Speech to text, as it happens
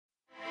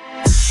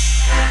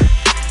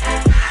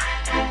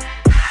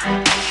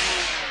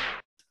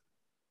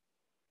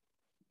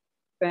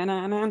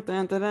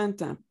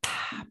Ba-na-na-dun-dun-dun-dun.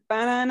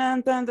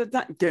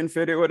 Ba-na-na-dun-dun-dun. Getting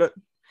fitty with it.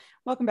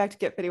 Welcome back to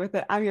Get Fitty with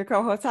It. I'm your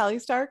co-host, Hallie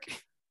Stark.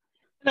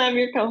 And I'm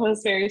your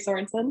co-host, Mary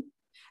Sorensen.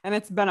 And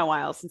it's been a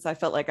while since I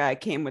felt like I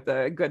came with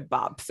a good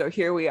bop. So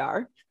here we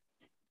are.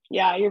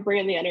 Yeah, you're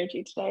bringing the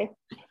energy today.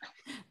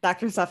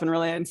 Dr. Stefan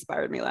really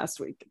inspired me last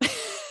week.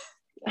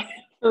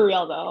 For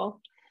real,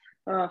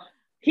 though.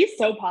 He's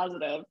so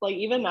positive. Like,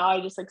 even now,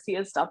 I just see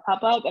his stuff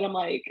pop up, and I'm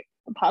like,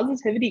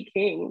 positivity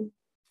king.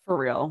 For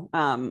real.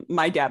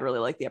 My dad really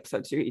liked the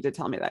episode too. He did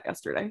tell me that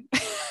yesterday.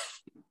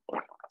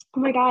 Oh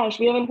my gosh,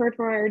 we haven't heard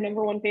from our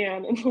number one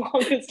fan in the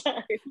longest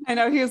time. I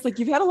know. He was like,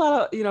 you've had a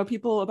lot of,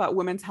 people about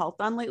women's health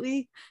on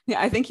lately. Yeah,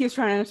 I think he was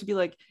trying to be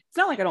like, it's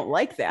not like I don't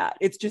like that.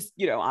 It's just,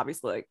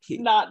 obviously like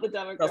not the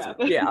demographic.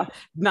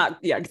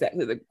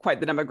 Exactly. Quite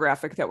the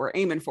demographic that we're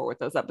aiming for with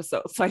those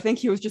episodes. So I think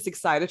he was just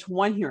excited to,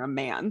 one, hear a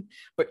man,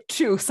 but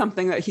two,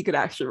 something that he could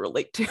actually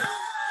relate to.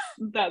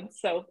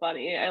 That's so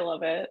funny. I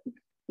love it.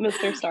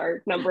 Mr.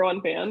 Stark, number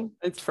one fan.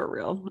 It's for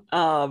real.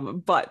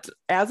 But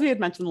as we had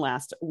mentioned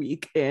last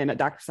week in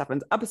Dr.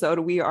 Stefan's episode,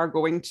 we are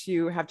going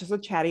to have just a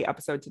chatty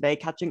episode today,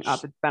 catching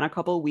up. It's been a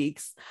couple of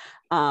weeks.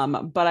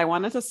 But I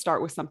wanted to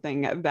start with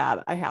something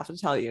that I have to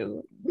tell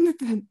you.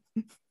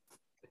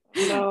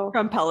 No.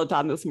 From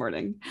Peloton this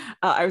morning.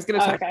 I was going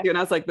to text you and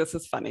I was like, this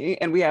is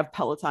funny. And we have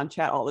Peloton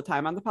chat all the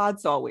time on the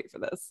pod. So I'll wait for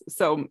this.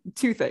 So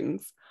two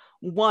things.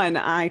 One,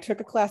 I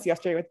took a class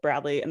yesterday with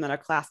Bradley and then a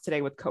class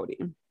today with Cody.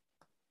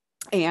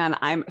 And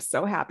I'm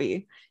so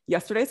happy.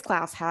 Yesterday's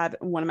class had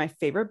one of my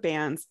favorite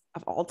bands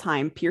of all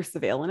time, Pierce the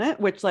Veil, in it,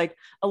 which like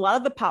a lot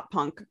of the pop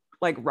punk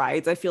like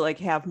rides, I feel like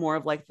have more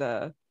of like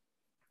the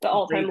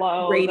all-time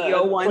low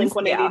radio ones.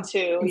 Blink-182.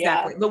 Yeah,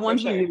 exactly. The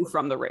ones you knew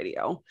from the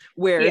radio,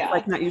 where it's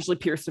like not usually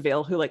Pierce the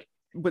Veil, who like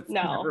was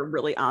never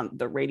really on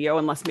the radio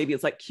unless maybe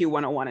it's like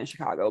Q101 in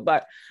Chicago.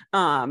 But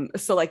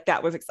so like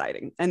that was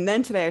exciting. And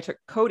then today I took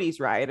Cody's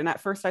ride, and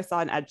at first I saw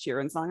an Ed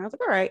Sheeran song. I was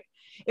like, all right.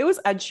 It was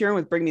Ed Sheeran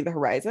with Bring Me the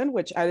Horizon,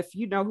 which if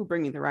you know who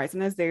Bring Me the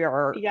Horizon is, they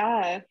are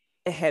a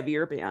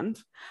heavier band.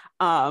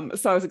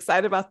 So I was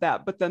excited about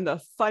that. But then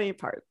the funny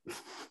part.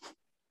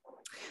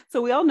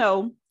 So we all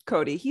know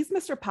Cody, he's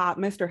Mr. Pop,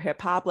 Mr. Hip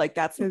Hop, like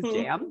that's his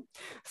jam.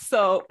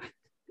 So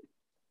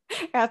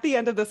at the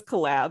end of this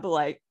collab,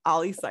 like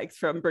Ollie Sykes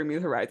from Bring Me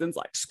the Horizon's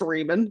like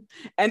screaming,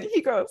 and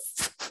he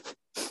goes,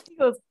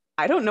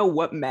 I don't know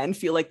what men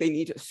feel like they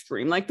need to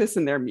scream like this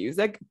in their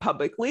music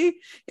publicly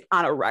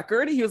on a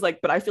record. He was like,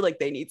 but I feel like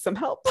they need some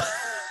help.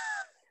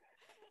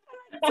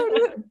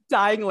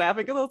 Dying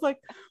laughing because I was like,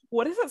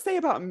 what does it say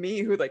about me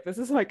who like this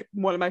is like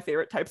one of my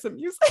favorite types of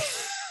music?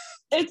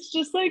 It's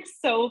just like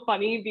so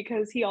funny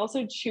because he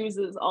also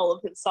chooses all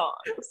of his songs.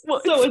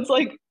 Well, so it's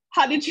like,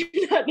 how did you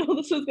not know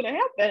this was going to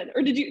happen?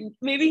 Or did you,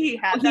 maybe he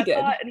had that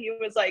thought and he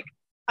was like,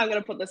 I'm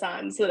going to put this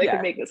on so that I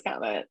could make this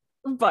comment.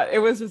 But it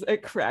was just,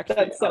 it cracked.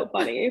 That's so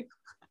funny.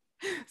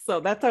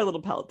 So that's our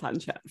little Peloton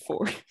chat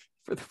for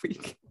the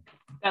week.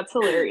 That's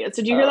hilarious.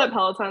 Did you hear that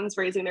Peloton's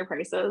raising their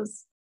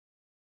prices?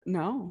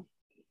 No.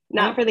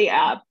 Not for the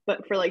app,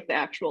 but for like the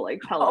actual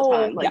like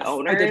Peloton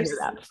owners. I did hear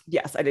that.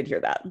 Yes, I did hear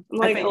that.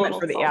 Like I meant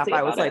for the app.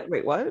 I was like,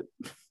 wait, what?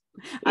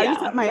 I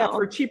just got my app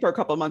for cheaper a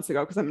couple of months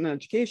ago because I'm in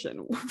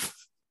education.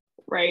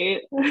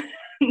 Right.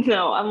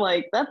 No, I'm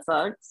like, that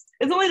sucks.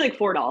 It's only like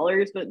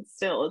 $4, but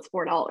still it's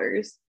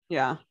 $4.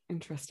 Yeah,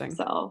 interesting.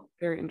 So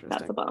very interesting.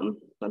 That's a bum.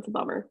 That's a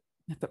bummer.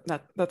 That's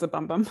a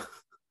bum.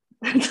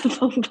 That's a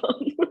bum.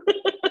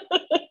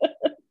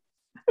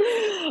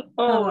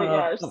 Oh my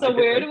gosh. So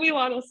where do we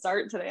want to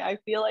start today? I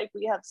feel like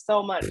we have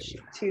so much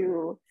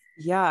to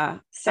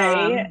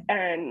say.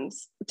 And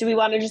do we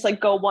want to just like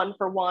go one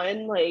for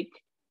one? Like,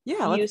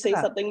 you say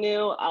something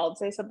new, I'll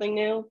say something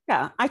new.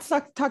 Yeah, I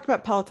talked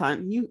about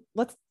Peloton.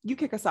 You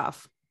kick us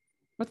off.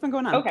 What's been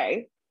going on?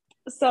 Okay.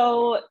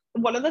 So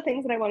one of the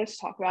things that I wanted to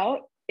talk about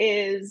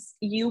is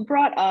you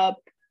brought up,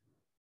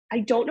 I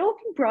don't know if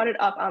you brought it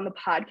up on the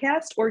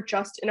podcast or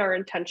just in our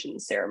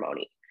intentions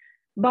ceremony,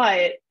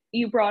 but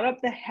you brought up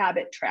the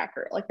habit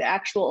tracker, like the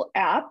actual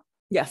app.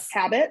 Yes.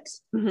 Habit.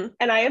 Mm-hmm.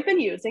 And I have been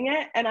using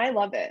it and I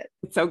love it.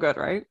 It's so good,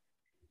 right?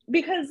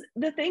 Because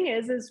the thing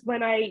is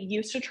when I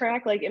used to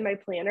track like in my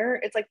planner,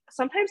 it's like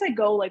sometimes I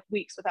go like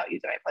weeks without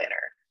using my planner.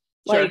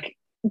 Sure. Like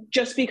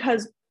just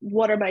because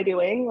what am I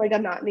doing? Like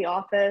I'm not in the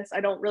office. I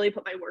don't really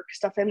put my work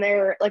stuff in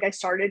there. Like I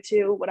started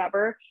to,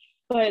 whatever.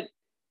 But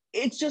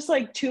it's just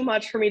like too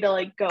much for me to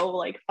like go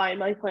like find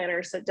my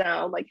planner, sit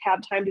down, like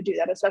have time to do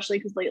that, especially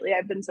because lately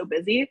I've been so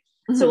busy.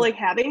 Mm-hmm. So like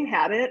having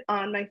Habit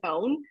on my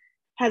phone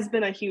has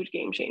been a huge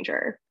game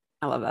changer.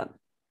 I love that.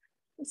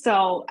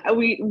 So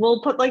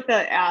we'll put like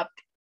the app.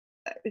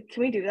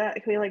 Can we do that?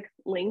 Can we like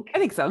link? I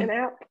think so. An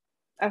app?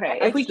 Okay.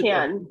 If we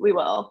can, we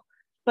will.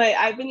 But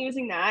I've been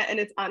using that and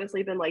it's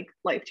honestly been like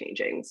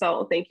life-changing.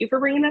 So thank you for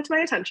bringing that to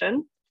my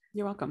attention.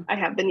 You're welcome. I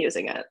have been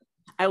using it.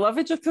 I love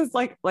it just because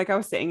like I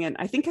was saying, and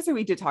I think because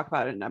we did talk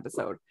about it in an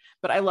episode,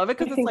 but I love it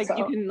because it's like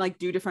you can like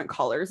do different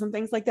colors and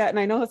things like that. And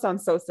I know it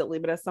sounds so silly,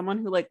 but as someone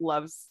who like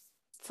loves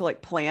to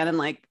like plan and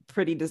like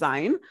pretty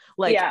design,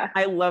 like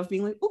I love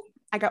being like, oh,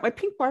 I got my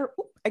pink bar,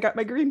 oh, I got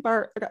my green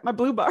bar, I got my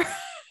blue bar.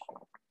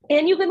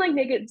 And you can like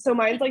make it, so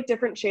mine's like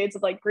different shades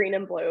of like green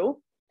and blue.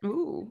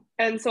 Ooh.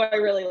 And so I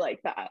really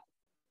like that.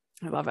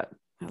 I love it.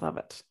 I love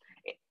it.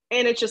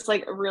 And it's just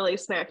like really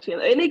smack to you.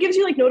 And it gives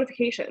you like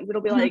notifications.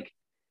 It'll be like,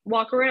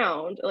 walk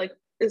around, like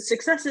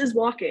success is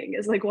walking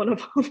is like one of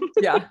them.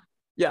 Yeah.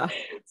 Yeah.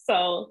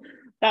 So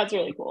that's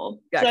really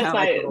cool. Yeah, so that's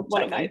like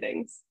one of my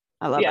things.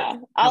 I love it.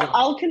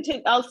 I'll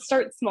continue. I'll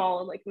start small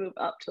and like move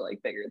up to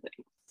like bigger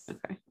things.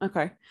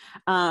 Okay.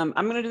 I'm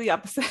gonna do the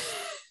opposite.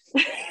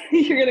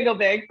 You're gonna go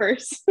big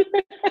first.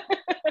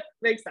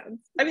 Makes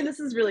sense. I mean, this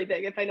is really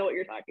big if I know what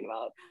you're talking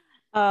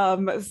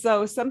about.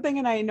 So something,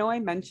 and I know I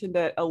mentioned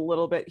it a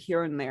little bit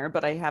here and there,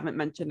 but I haven't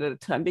mentioned it a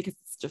ton because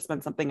it's just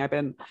been something I've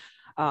been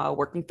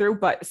working through.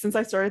 But since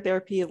I started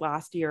therapy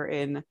last year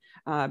in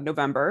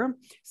November,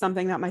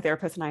 something that my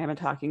therapist and I have been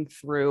talking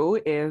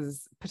through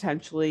is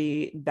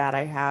potentially that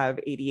I have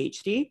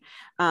ADHD.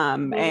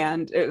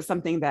 And it was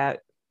something that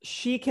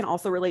she can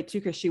also relate to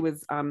because she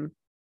was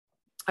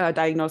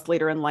diagnosed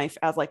later in life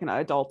as like an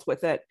adult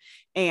with it.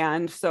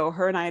 And so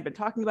her and I had been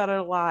talking about it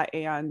a lot.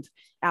 And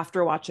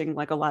after watching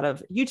like a lot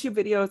of YouTube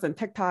videos and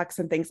TikToks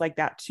and things like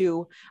that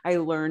too, I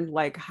learned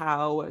like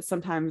how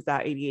sometimes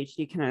that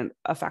ADHD can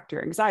affect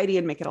your anxiety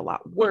and make it a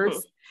lot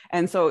worse.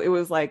 And so it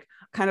was like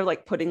kind of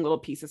like putting little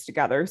pieces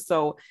together.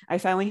 So I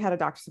finally had a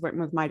doctor's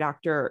appointment with my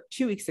doctor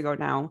 2 weeks ago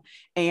now.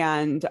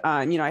 And,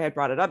 you know, I had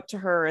brought it up to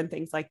her and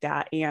things like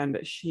that. And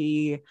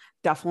she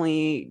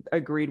definitely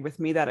agreed with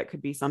me that it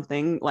could be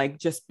something like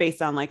just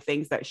based on like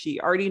things that she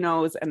already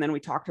knows. And then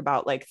we talked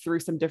about like through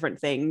some different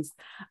things,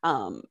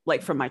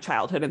 like from my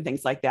childhood and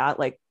things like that,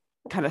 like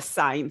kind of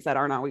signs that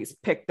aren't always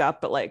picked up,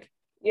 but like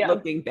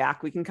looking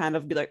back, we can kind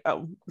of be like,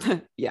 oh,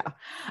 yeah.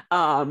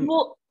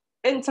 Well,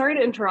 and sorry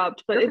to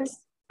interrupt, but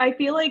I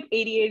feel like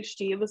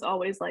ADHD was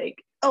always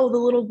like, oh, the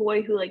little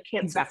boy who like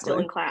can't sit still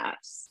in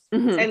class.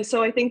 And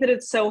so I think that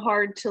it's so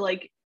hard to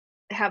like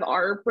have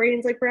our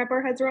brains like wrap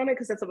our heads around it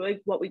because that's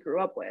like what we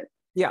grew up with.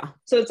 Yeah.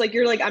 So it's like,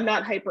 you're like, I'm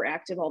not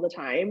hyperactive all the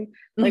time.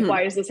 Like,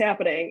 why is this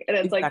happening? And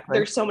it's like,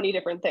 there's so many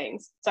different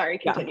things. Sorry,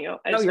 continue.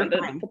 I just wanted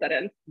to put that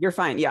in. You're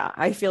fine. Yeah.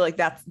 I feel like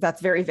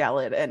that's very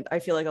valid. And I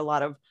feel like a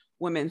lot of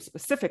women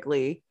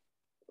specifically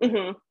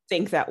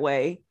think that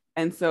way.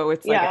 And so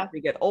it's like, as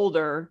we get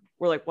older,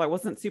 we're like, well, I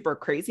wasn't super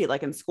crazy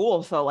like in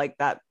school. So like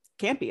that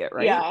can't be it.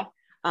 Right. Yeah.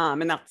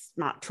 And that's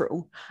not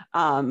true.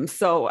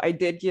 So I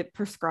did get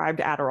prescribed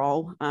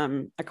Adderall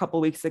a couple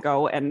of weeks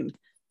ago. And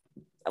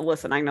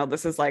listen, I know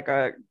this is like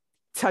a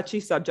touchy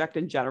subject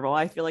in general.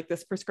 I feel like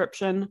this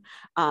prescription,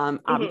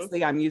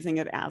 obviously I'm using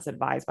it as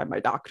advised by my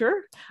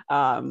doctor,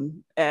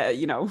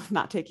 you know,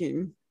 not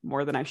taking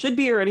more than I should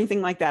be or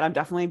anything like that. I'm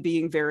definitely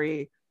being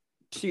very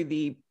to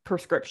the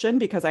prescription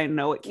because I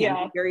know it can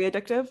be very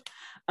addictive.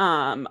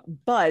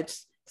 But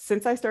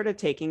since I started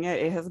taking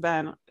it, it has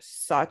been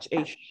such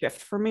a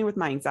shift for me with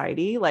my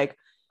anxiety. Like,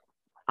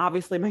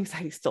 obviously my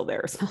anxiety is still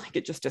there. It's not like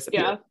it just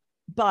disappeared.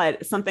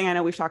 But something I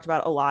know we've talked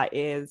about a lot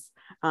is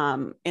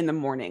in the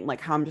morning,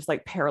 like how I'm just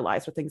like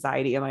paralyzed with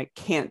anxiety and I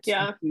can't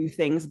do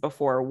things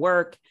before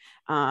work.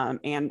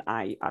 And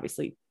I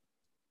obviously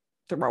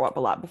throw up a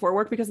lot before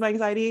work because of my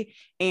anxiety.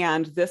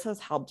 And this has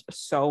helped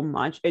so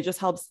much. It just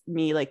helps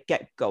me like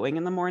get going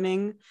in the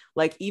morning.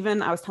 Like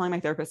even I was telling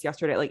my therapist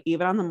yesterday, like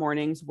even on the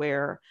mornings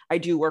where I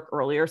do work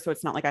earlier, so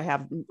it's not like I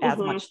have as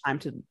much time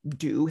to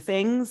do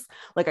things,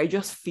 like I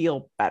just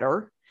feel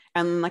better.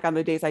 And like on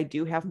the days I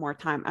do have more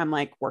time, I'm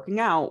like working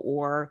out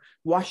or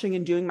washing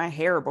and doing my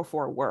hair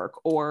before work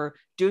or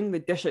doing the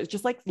dishes.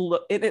 Just like,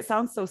 look, it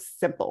sounds so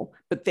simple,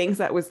 but things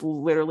that was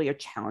literally a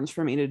challenge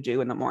for me to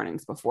do in the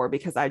mornings before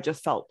because I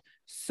just felt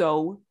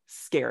so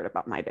scared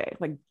about my day,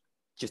 like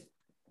just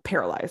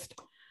paralyzed.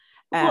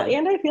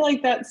 And I feel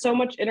like that so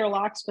much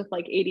interlocks with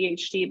like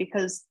ADHD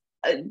because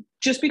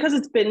just because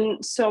it's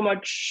been so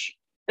much,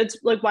 it's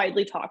like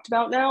widely talked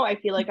about now. I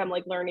feel like I'm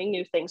like learning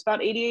new things about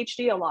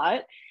ADHD a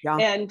lot.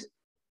 And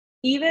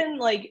even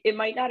like, it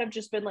might not have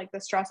just been like the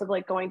stress of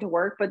like going to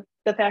work, but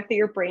the fact that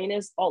your brain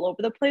is all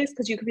over the place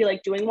because you could be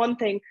like doing one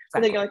thing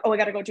and then you're like, oh, I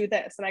got to go do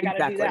this and I got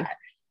to do that.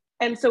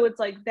 And so it's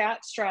like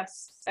that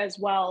stress as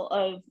well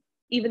of,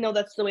 even though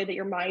that's the way that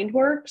your mind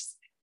works,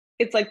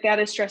 it's like that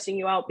is stressing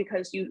you out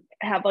because you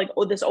have like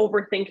this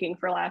overthinking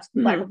for lack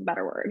of a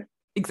better word.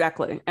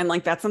 Exactly. And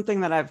like, that's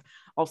something that I've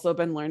also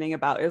been learning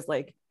about is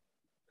like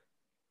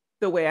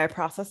the way I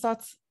process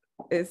thoughts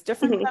is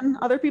different than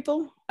other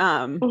people.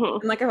 And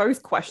like, I've always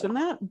questioned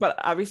that, but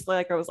obviously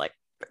like, I was like,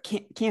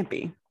 can't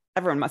be.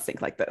 Everyone must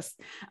think like this.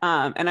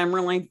 And I'm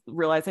really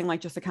realizing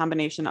like just a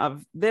combination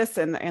of this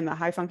and the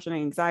high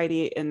functioning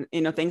anxiety and, you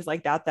know, things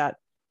like that, that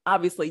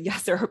obviously,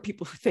 yes, there are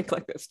people who think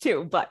like this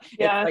too, but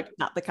it's like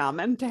not the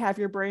common to have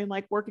your brain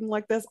like working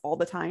like this all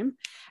the time.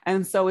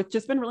 And so it's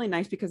just been really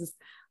nice because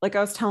like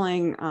I was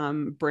telling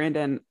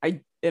Brandon,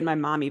 and my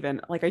mom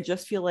even, like, I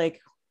just feel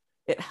like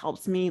it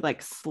helps me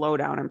like slow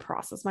down and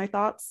process my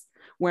thoughts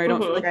where I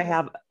don't feel like I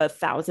have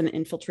 1,000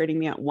 infiltrating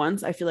me at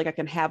once. I feel like I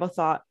can have a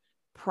thought,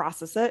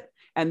 process it,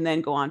 and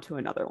then go on to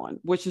another one,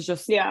 which is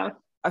just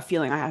a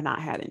feeling I have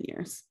not had in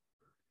years.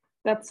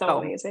 That's so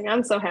amazing.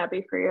 I'm so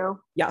happy for you.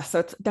 Yeah. So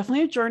it's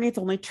definitely a journey. It's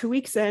only 2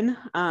 weeks in.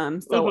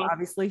 So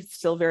obviously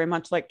still very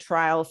much like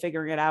trial,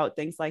 figuring it out,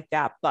 things like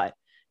that. But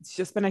it's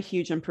just been a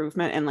huge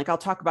improvement. And like, I'll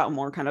talk about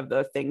more kind of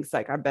the things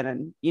like I've been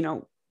in, you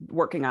know,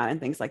 working on and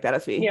things like that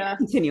as we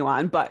continue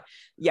on. But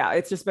yeah,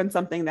 it's just been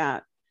something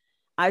that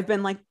I've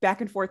been like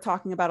back and forth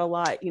talking about a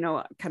lot, you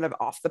know, kind of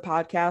off the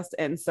podcast.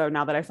 And so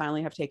now that I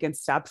finally have taken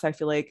steps, I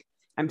feel like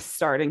I'm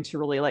starting to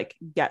really like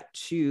get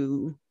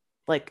to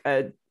like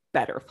a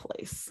better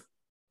place.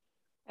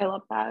 I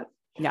love that.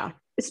 Yeah.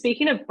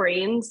 Speaking of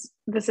brains,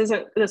 this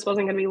wasn't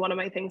going to be one of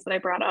my things that I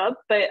brought up,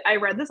 but I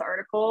read this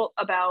article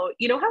about,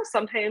 you know, how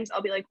sometimes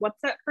I'll be like, what's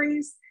that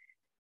phrase?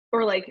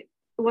 Or like,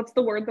 what's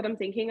the word that I'm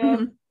thinking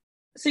of?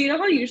 So you know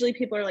how usually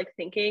people are like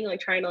thinking,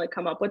 like trying to like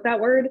come up with that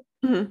word.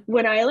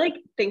 When I like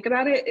think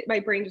about it, my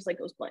brain just like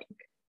goes blank.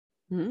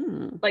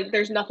 Like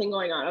there's nothing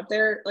going on up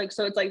there. Like,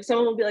 so it's like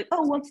someone will be like,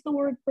 oh, what's the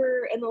word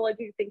for, and they'll like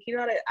be thinking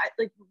about it.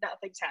 Like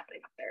nothing's happening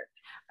up there.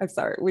 I'm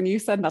sorry. When you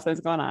said nothing's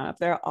going on up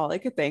there, all I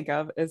could think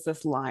of is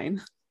this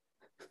line.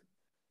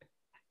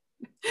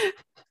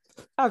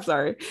 I'm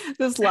sorry.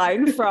 This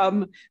line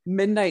from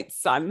Midnight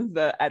Sun,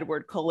 the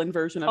Edward Cullen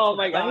version of Oh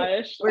my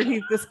gosh, where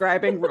he's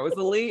describing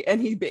Rosalie,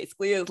 and he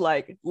basically is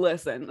like,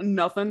 listen,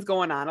 nothing's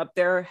going on up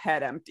there,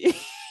 head empty.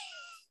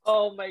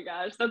 Oh my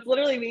gosh, that's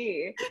literally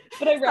me.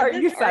 But I read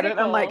this you said article.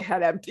 It, I'm like,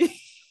 head empty.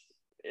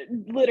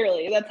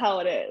 Literally, that's how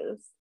it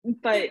is.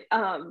 But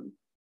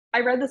I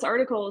read this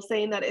article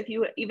saying that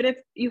even if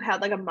you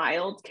had like a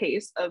mild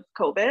case of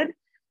COVID,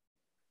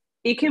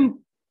 it can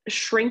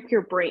shrink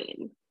your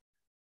brain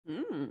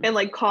and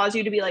like cause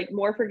you to be like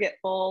more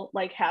forgetful,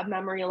 like have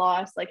memory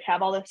loss, like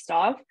have all this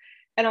stuff.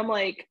 And I'm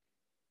like,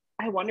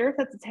 I wonder if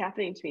that's what's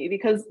happening to me,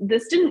 because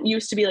this didn't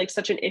used to be like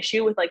such an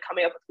issue with like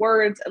coming up with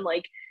words and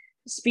like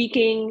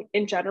speaking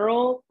in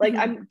general. Like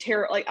I'm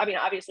terrible. Like, I mean,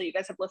 obviously you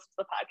guys have listened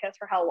to the podcast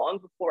for how long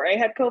before I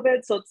had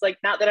COVID. So it's like,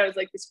 not that I was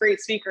like this great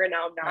speaker and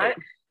now I'm not,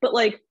 but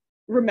like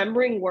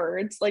remembering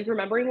words, like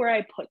remembering where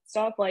I put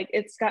stuff, like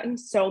it's gotten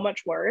so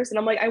much worse. And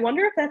I'm like, I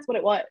wonder if that's what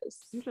it was.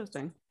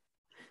 Interesting.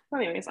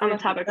 Anyways, on the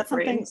topic of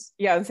brains.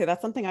 Yeah, I'd say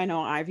that's something I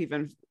know I've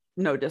even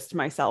noticed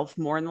myself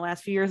more in the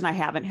last few years, and I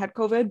haven't had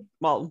COVID.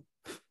 Well,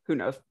 who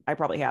knows? I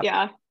probably have.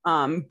 Yeah.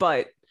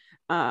 But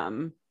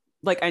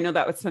like I know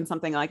that was been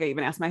something like I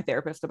even asked my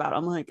therapist about.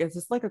 I'm like, is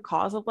this like a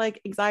cause of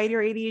like anxiety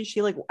or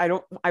ADHD? Like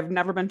I've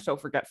never been so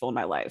forgetful in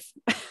my life.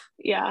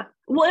 Yeah.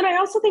 Well, and I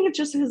also think it's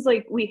just because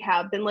like we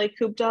have been like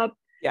cooped up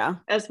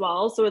as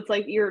well. So it's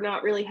like you're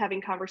not really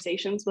having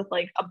conversations with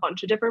like a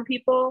bunch of different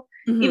people,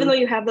 even though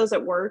you have those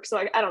at work. So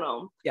I don't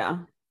know. Yeah.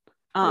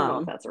 I don't know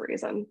if that's a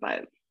reason,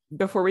 but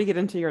before we get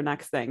into your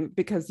next thing,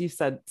 because you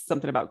said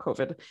something about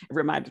COVID, it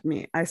reminded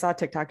me, I saw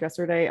TikTok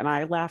yesterday and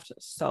I laughed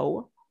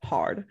so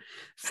hard.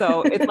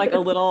 So it's like a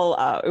little,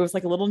 it was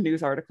like a little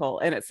news article,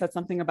 and it said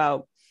something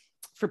about,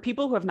 for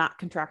people who have not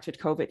contracted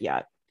COVID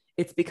yet,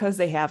 it's because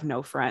they have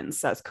no friends,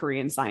 says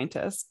Korean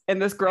scientist.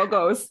 And this girl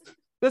goes,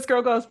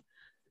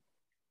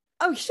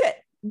 oh shit,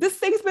 this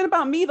thing's been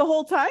about me the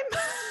whole time.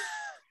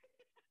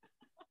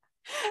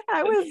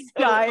 I was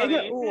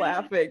dying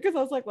laughing because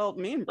I was like, well,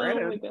 me and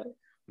Brandon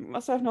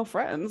must have no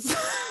friends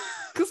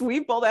because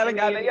we both haven't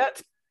gotten it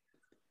yet.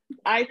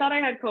 I thought I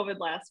had COVID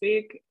last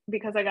week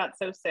because I got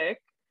so sick,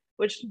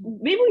 which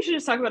maybe we should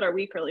just talk about our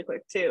week really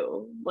quick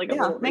too. Like a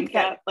little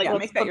recap. Like let's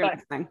make that your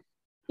next thing.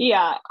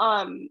 Yeah.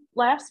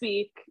 Last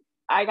week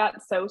I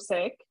got so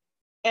sick.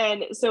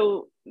 And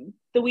so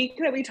the week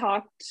that we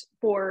talked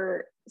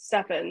for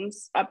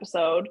Stefan's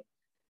episode,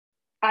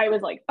 I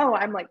was like, oh,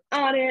 I'm like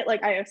on it.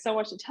 Like I have so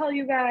much to tell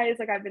you guys.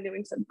 Like I've been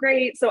doing so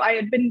great. So I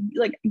had been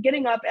like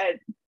getting up at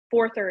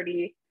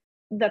 4:30.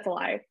 That's a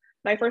lie.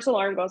 My first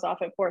alarm goes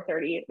off at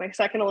 4:30. My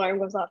second alarm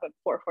goes off at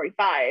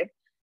 4:45.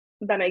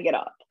 Then I get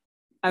up.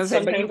 I was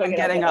sometimes like,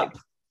 getting up.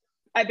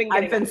 I've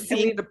been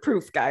seeing the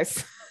proof,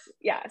 guys.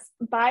 Yes.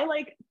 By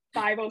like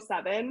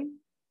 5:07,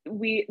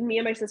 me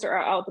and my sister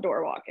are out the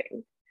door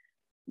walking.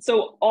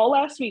 So all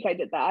last week I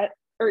did that,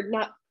 or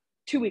not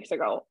 2 weeks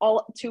ago,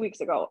 all 2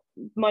 weeks ago,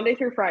 Monday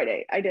through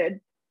Friday, I did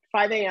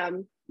 5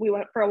 a.m. We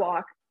went for a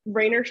walk,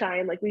 rain or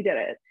shine, like we did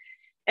it.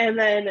 And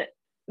then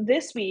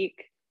this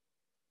week,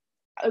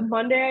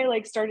 Monday, I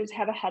like started to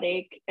have a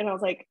headache and I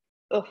was like,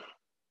 ugh,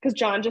 because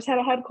John just had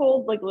a head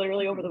cold, like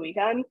literally over the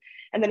weekend.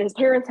 And then his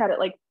parents had it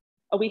like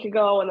a week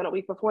ago and then a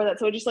week before that.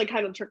 So it just like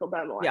kind of trickled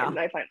down the line and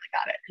I finally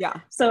got it. Yeah.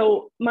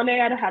 So Monday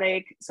I had a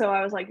headache. So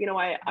I was like, you know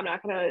what, I'm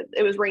not gonna,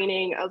 it was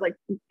raining. I was like,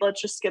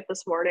 let's just skip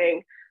this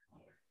morning.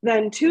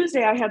 Then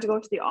Tuesday I had to go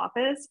to the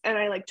office and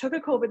I like took a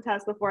COVID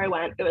test before I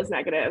went. It was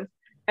negative.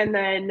 And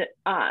then,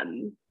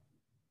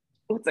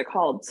 what's it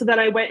called? So then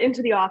I went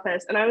into the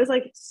office and I was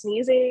like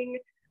sneezing.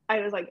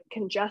 I was like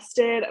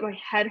congested. My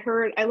head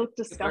hurt. I looked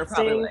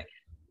disgusting.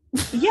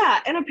 Yeah.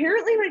 And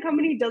apparently my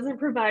company doesn't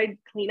provide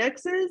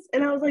Kleenexes.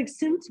 And I was like,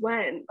 since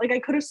when? Like I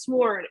could have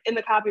sworn in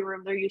the copy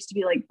room there used to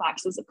be like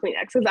boxes of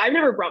Kleenexes. I've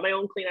never brought my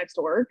own Kleenex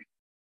to work.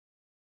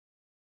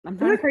 Isn't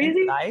that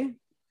crazy?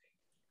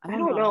 I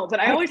don't know,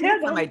 but I always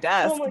had them on my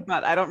desk,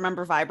 but I don't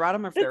remember if I brought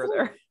them or if they were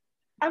there.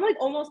 I'm like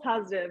almost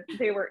positive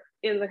they were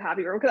in the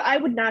copy room because I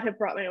would not have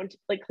brought my own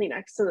like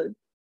Kleenex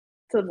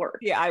to work.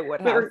 Yeah, I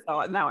would have.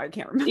 So now I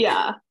can't remember.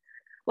 Yeah,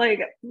 like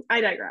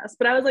I digress.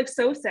 But I was like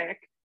so sick,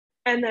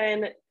 and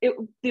then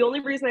the only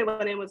reason I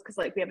went in was because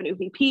like we have a new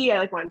VP. I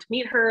like wanted to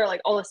meet her,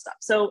 like all this stuff.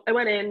 So I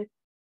went in,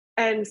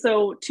 and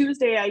so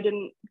Tuesday I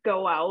didn't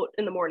go out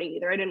in the morning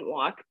either. I didn't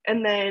walk,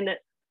 and then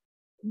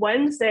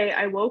Wednesday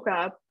I woke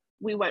up.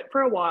 We went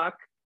for a walk.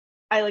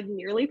 I like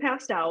nearly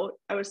passed out.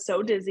 I was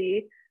so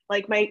dizzy.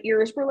 Like my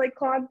ears were like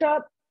clogged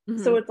up.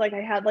 Mm-hmm. So it's like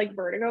I had like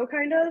vertigo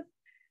kind of.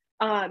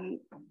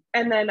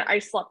 And then I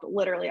slept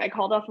literally. I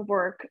called off of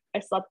work. I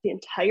slept the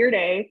entire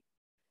day.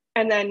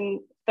 And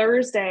then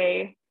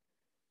Thursday,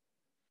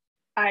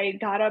 I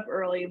got up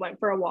early, went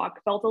for a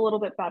walk, felt a little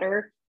bit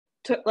better,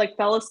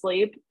 fell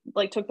asleep,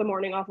 like took the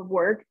morning off of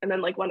work and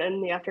then like went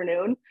in the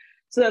afternoon.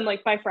 So then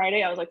like by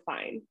Friday, I was like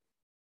fine.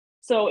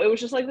 So it was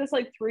just like this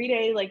like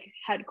 3-day like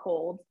head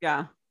cold.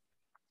 Yeah.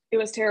 It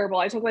was terrible.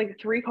 I took like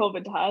 3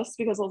 COVID tests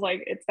because I was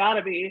like, it's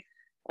gotta be.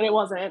 And it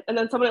wasn't. And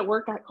then someone at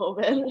work got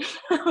COVID.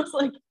 I was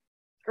like,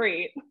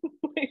 great.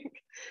 Like,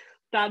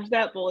 dodged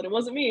that bullet. It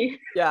wasn't me.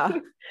 Yeah.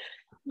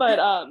 But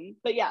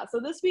yeah, so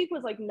this week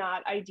was like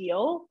not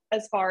ideal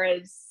as far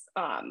as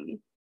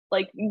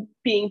like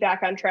being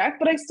back on track,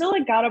 but I still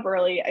like got up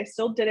early. I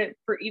still did it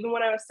for even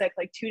when I was sick,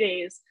 like 2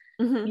 days.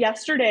 Mm-hmm.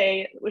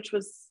 Yesterday, which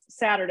was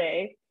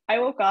Saturday, I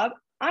woke up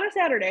on a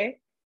Saturday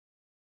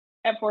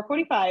at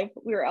 4:45.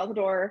 We were out the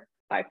door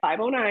by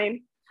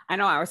 5:09. I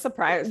know. I was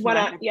surprised when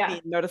I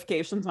the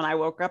notifications when I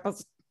woke up.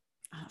 As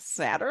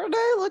Saturday.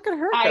 Look at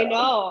her. I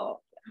know.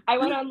 I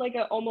went on like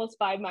an almost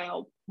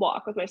 5-mile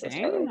walk with my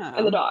sister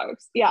and the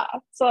dogs. Yeah.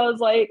 So I was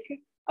like,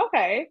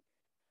 okay.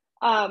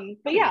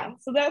 But yeah,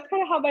 so that's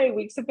kind of how my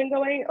weeks have been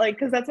going. Like,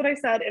 cause that's what I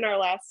said in our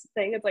last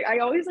thing. It's like, I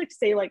always like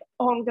say like,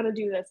 oh, I'm going to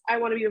do this. I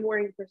want to be a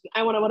morning person.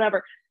 I want to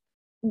whatever.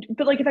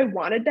 But like, if I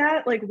wanted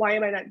that, like, why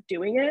am I not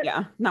doing it?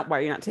 Yeah. Not why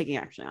you're not taking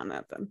action on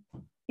that then.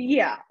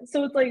 Yeah.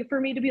 So it's like,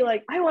 for me to be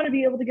like, I want to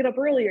be able to get up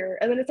earlier.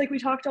 And then it's like, we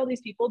talk to all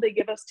these people, they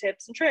give us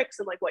tips and tricks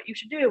and like what you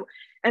should do.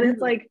 And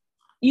it's like,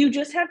 you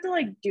just have to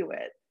like do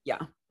it. Yeah.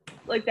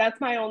 Like,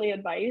 that's my only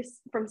advice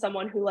from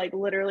someone who like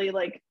literally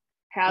like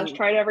has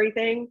tried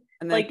everything.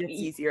 And then like, it gets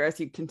easier as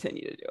you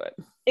continue to do it.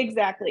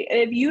 Exactly. And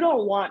if you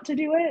don't want to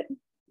do it,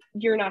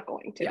 you're not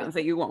going to. Yeah, so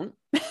you won't.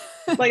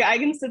 Like, I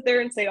can sit there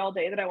and say all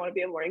day that I want to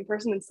be a morning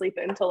person and sleep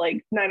until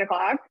like 9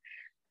 o'clock.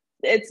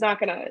 It's not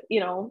gonna,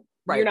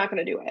 right. You're not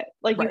gonna do it.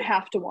 Like, right. You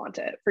have to want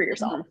it for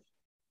yourself. Mm-hmm.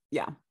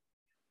 Yeah.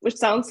 Which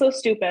sounds so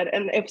stupid.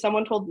 And if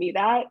someone told me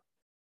that,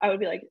 I would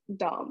be like,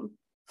 dumb.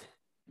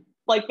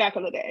 Like back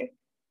in the day.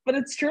 But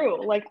it's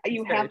true. Like,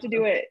 you have to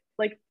do it.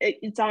 Like,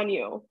 it's on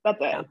you. That's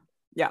it.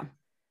 Yeah,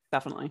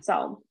 definitely.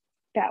 So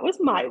that was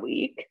my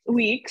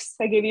weeks.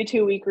 I gave you a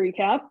 2-week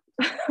recap.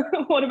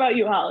 What about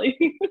you,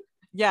 Holly?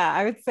 Yeah,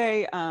 I would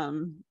say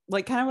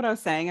like kind of what I was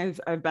saying,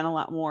 I've been a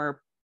lot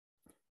more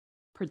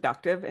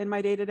productive in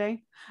my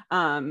day-to-day.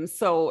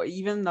 So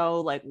even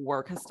though like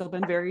work has still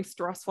been very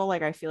stressful,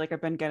 like I feel like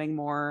I've been getting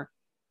more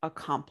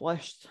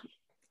accomplished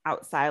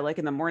outside, like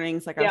in the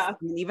mornings, like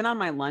even on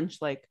my lunch,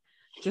 like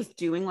just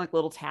doing like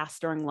little tasks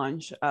during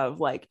lunch of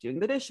like doing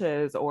the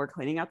dishes or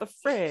cleaning out the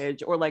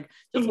fridge or like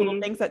just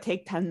little things that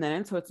take 10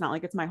 minutes. So it's not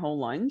like it's my whole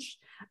lunch.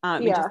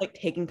 And just like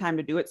taking time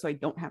to do it so I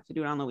don't have to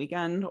do it on the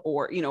weekend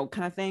or,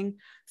 kind of thing.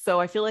 So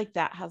I feel like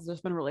that has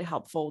just been really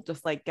helpful,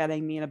 just like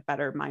getting me in a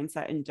better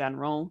mindset in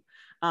general.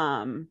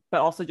 But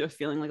also just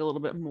feeling like a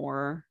little bit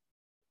more,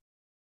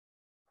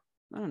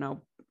 I don't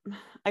know,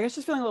 I guess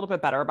just feeling a little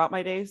bit better about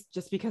my days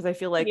just because I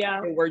feel like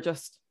they were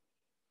just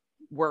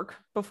work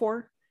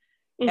before.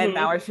 And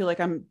now I feel like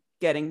I'm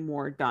getting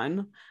more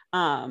done.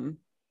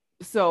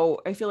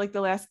 So I feel like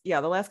the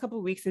last couple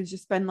of weeks has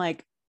just been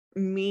like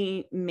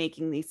me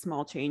making these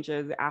small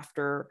changes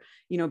after,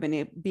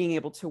 being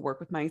able to work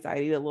with my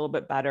anxiety a little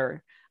bit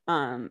better.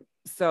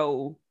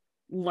 So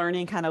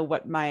learning kind of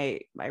what my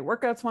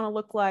workouts want to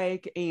look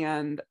like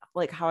and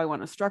like how I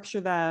want to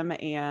structure them.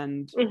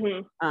 And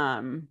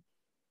I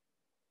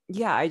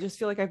just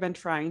feel like I've been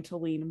trying to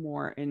lean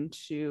more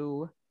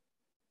into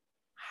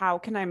how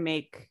can I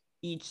make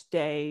each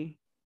day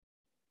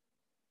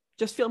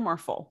just feel more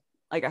full,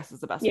 I guess is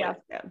the best way to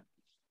say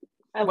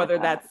it. Whether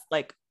that's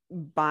like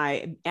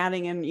by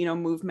adding in,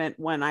 movement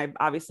when I've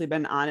obviously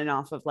been on and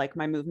off of like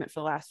my movement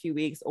for the last few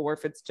weeks, or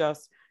if it's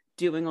just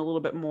doing a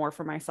little bit more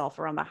for myself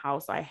around the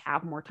house. So I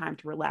have more time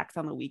to relax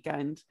on the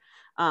weekend.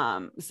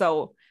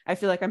 So I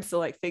feel like I'm still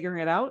like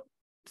figuring it out.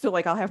 So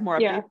like I'll have more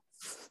updates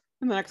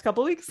in the next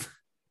couple of weeks.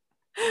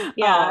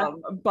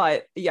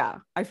 But yeah,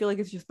 I feel like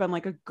it's just been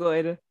like a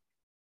good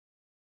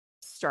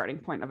starting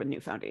point of a new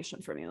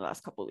foundation for me the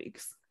last couple of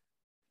weeks.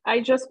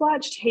 I just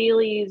watched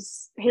Haley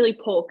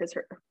Polk is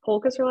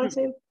her last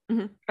name.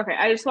 Mm-hmm. Okay,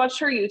 I just watched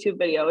her YouTube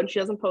video and she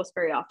doesn't post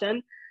very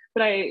often,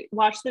 but I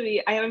watched the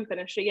video. I haven't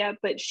finished it yet,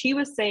 but she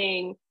was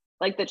saying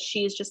like that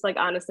she's just like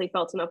honestly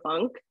felt in a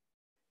funk.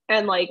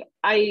 And like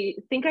I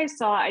think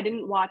I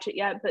didn't watch it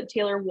yet, but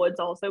Taylor Woods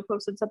also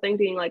posted something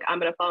being like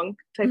I'm in a funk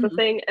type of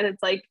thing. And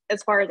it's like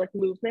as far as like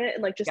movement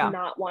and like just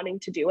not wanting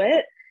to do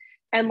it.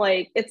 And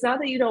like it's not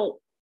that you don't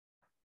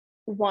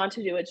want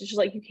to do it. It's just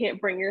like you can't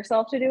bring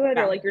yourself to do it,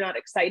 or like you're not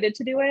excited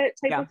to do it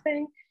type of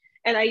thing.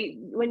 And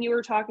when you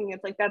were talking,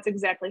 it's like that's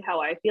exactly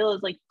how I feel,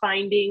 is like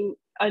finding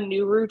a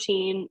new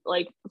routine,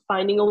 like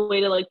finding a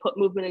way to like put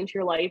movement into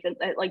your life and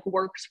that like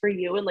works for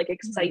you and like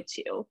excites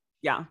you.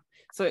 Yeah.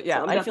 So I'm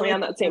definitely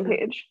on that same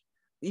page.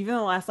 Even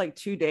the last like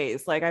 2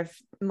 days, like I'm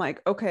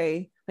like,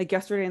 okay, like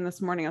yesterday and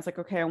this morning, I was like,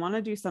 okay, I want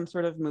to do some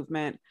sort of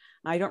movement.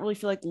 I don't really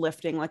feel like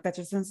lifting. Like that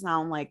just doesn't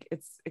sound like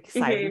it's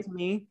exciting to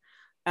me.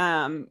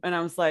 And I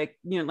was like,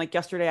 like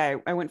yesterday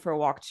I went for a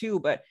walk too,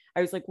 but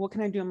I was like, what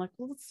can I do? I'm like,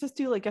 well, let's just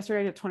do, like,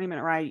 yesterday I did a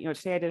 20-minute ride,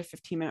 today I did a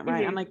 15-minute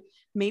ride. I'm like,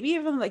 maybe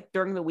even like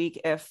during the week,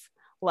 if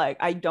like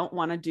I don't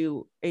want to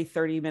do a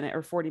 30-minute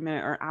or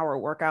 40-minute or hour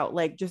workout,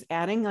 like just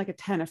adding like a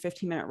 10 or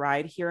 15-minute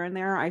ride here and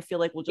there, I feel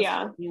like will just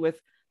help me with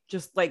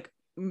just like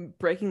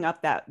breaking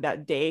up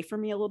that day for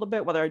me a little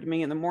bit, whether I'm doing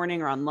it in the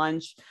morning or on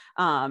lunch.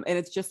 And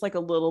it's just like a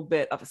little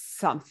bit of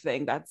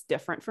something that's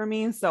different for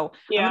me. So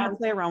I'm gonna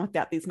play around with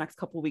that these next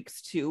couple of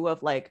weeks too,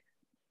 of like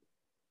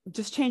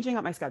just changing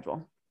up my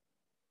schedule.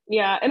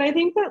 Yeah. And I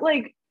think that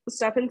like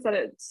Stefan said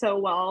it so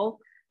well,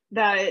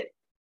 that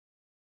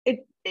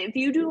if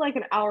you do like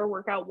an hour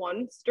workout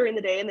once during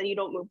the day and then you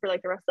don't move for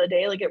like the rest of the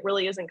day, like it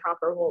really isn't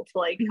comparable to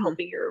like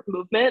helping your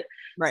movement.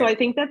 Right. So I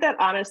think that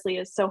honestly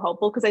is so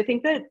helpful, because I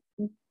think that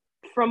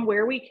from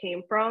where we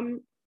came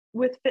from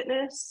with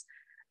fitness,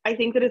 I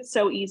think that it's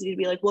so easy to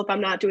be like, well, if I'm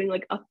not doing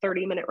like a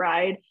 30-minute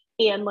ride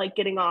and like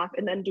getting off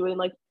and then doing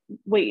like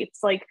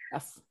weights, like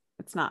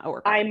it's not a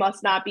workout. I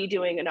must not be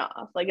doing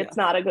enough. Like it's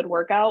not a good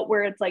workout.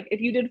 Where it's like,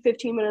 if you did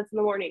 15 minutes in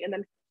the morning and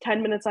then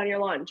 10 minutes on your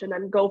lunch and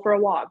then go for a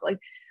walk, like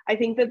I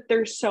think that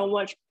there's so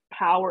much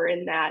power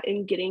in that,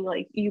 in getting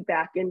like you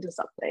back into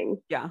something.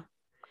 Yeah.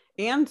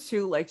 And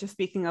to like, just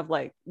speaking of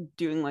like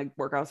doing like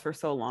workouts for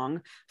so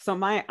long, so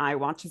my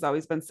iWatch has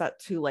always been set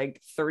to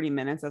like 30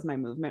 minutes as my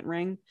movement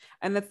ring.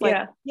 And it's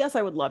like, yes,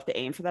 I would love to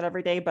aim for that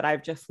every day, but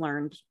I've just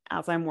learned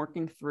as I'm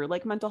working through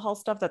like mental health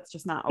stuff, that's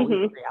just not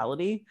always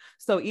reality.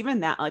 So even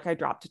that, like I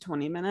dropped to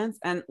 20 minutes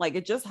and like,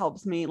 it just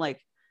helps me. Like,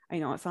 I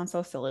know it sounds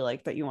so silly,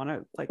 like that you want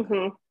to like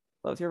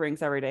close your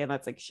rings every day, and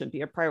that's like should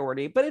be a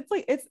priority, but it's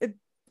like it's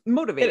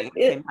motivating at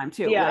the same time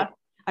too. Like,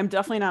 I'm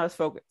definitely not as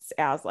focused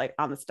as like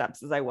on the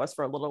steps as I was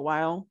for a little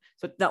while.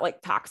 So it's not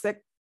like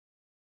toxic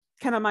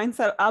kind of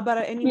mindset about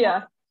it anymore.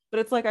 Yeah.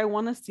 But it's like I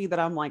want to see that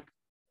I'm like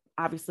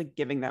obviously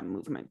giving that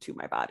movement to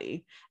my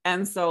body.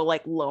 And so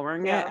like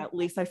lowering it, at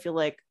least I feel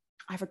like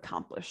I've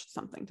accomplished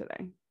something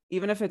today,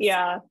 even if it's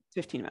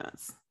 15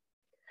 minutes.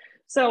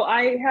 So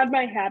I had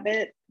my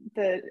Habit,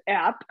 the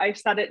app, I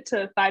set it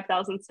to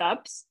 5,000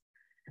 steps.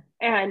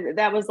 And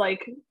that was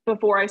like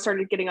before I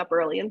started getting up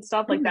early and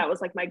stuff, like that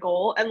was like my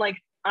goal. And like,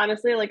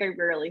 honestly, like I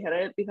rarely hit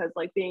it, because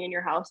like being in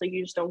your house, like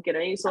you just don't get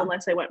any. So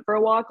unless I went for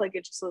a walk, like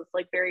it just was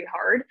like very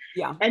hard.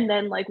 Yeah. And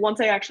then like once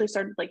I actually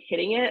started like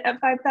hitting it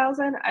at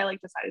 5,000, I like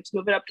decided to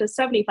move it up to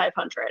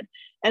 7,500.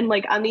 And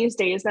like on these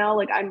days now,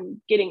 like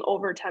I'm getting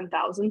over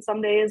 10,000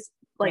 some days,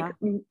 like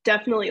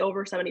definitely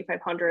over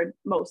 7,500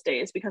 most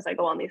days, because I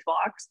go on these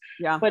walks.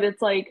 Yeah. But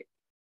it's like,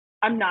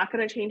 I'm not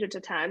going to change it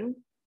to 10,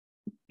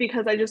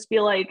 because I just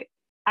feel like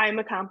I'm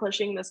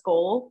accomplishing this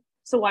goal.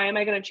 So why am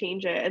I going to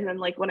change it? And then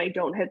like, when I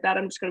don't hit that,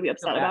 I'm just going to be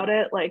upset about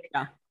it. Like,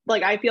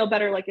 like I feel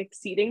better like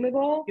exceeding the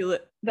goal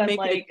than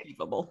like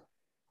achievable.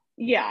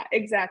 Yeah,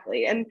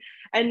 exactly. And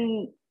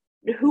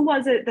who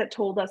was it that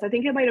told us? I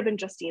think it might've been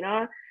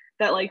Justina,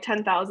 that like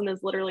 10,000 is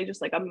literally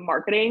just like a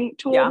marketing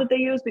tool that they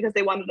use, because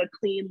they wanted a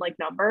clean like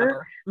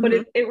number. But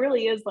it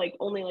really is like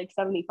only like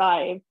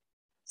 75.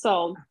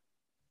 So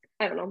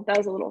I don't know, that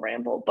was a little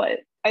ramble, but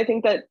I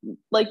think that,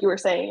 like you were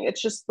saying,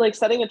 it's just like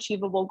setting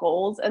achievable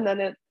goals, and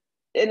then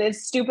and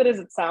as stupid as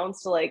it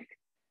sounds to like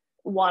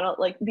want to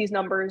like these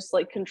numbers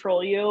like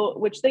control you,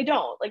 which they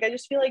don't. Like I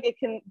just feel like it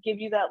can give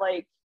you that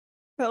like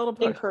that little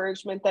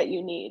encouragement that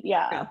you need.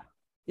 Yeah,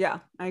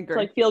 I agree. To,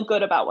 like feel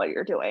good about what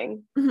you're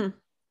doing.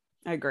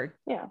 I agree.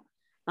 Yeah.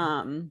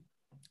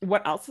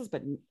 What else has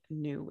been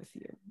new with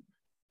you?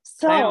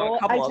 So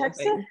I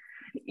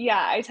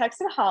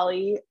texted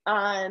Holly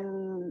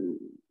on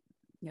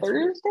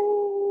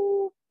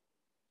Thursday,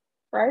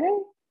 Friday,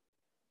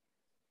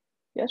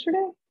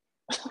 yesterday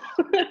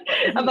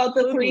about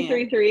the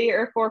 333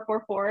 or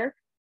 444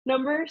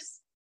 numbers.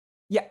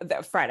 Yeah,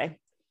 that Friday.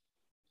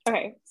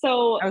 Okay,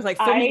 so I was like,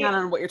 fill me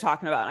on what you're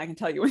talking about, and I can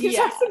tell you when you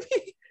texted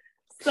me.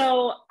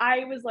 So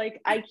I was like,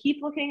 I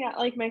keep looking at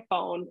like my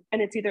phone,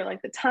 and it's either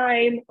like the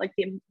time, like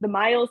the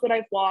miles that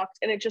I've walked,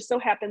 and it just so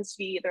happens to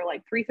be either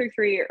like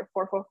 333 or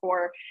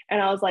 444. And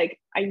I was like,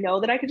 I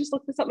know that I could just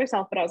look this up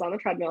myself, but I was on the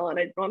treadmill and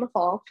I didn't want to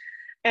fall.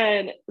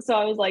 And so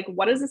I was like,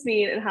 what does this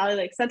mean? And Holly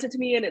like sent it to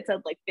me, and it said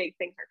like big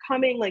things are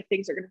coming, like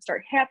things are going to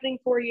start happening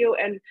for you.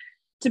 And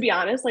to be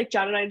honest, like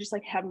John and I just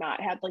like have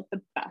not had like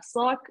the best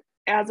luck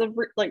as of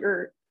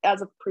as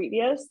of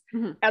previous.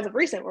 As of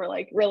recent, we're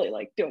like really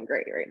like doing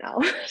great right now.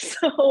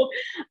 So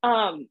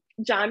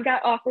John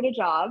got offered a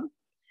job,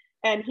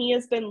 and he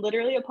has been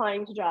literally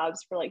applying to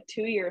jobs for like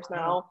 2 years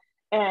now.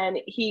 And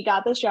he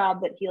got this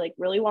job that he like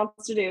really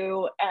wants to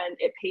do, and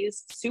it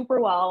pays super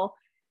well.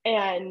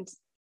 And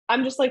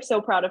I'm just like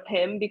so proud of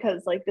him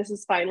because like this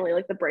is finally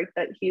like the break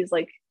that he's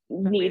like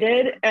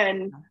needed.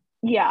 And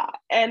yeah,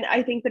 and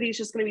I think that he's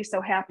just going to be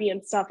so happy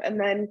and stuff. And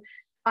then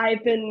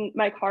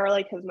my car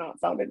like has not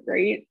sounded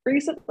great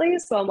recently,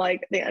 so I'm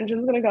like, the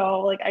engine's going to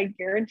go, like I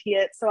guarantee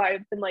it. So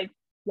I've been like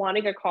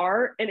wanting a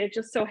car, and it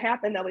just so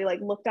happened that we like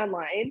looked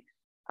online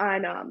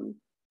on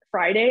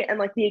Friday, and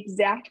like the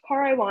exact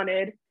car I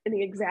wanted in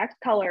the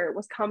exact color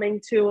was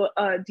coming to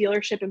a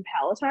dealership in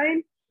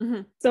Palatine.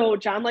 Mm-hmm. So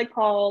John like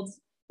called,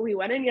 we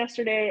went in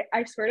yesterday.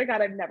 I swear to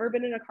God, I've never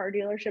been in a car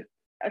dealership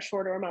a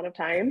shorter amount of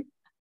time.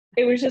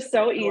 It was just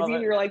so easy.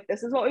 We were like,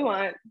 this is what we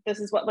want. This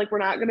is what, like, we're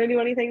not going to do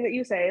anything that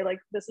you say. Like,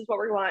 this is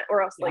what we want,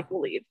 or else like we'll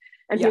leave.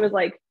 And he was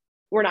like,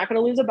 we're not going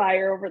to lose a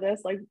buyer over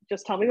this. Like,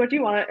 just tell me what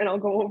you want and I'll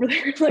go over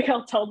there. Like,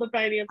 I'll tell the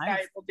finance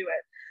guys, we'll do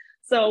it.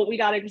 So we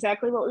got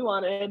exactly what we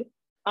wanted.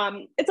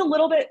 It's a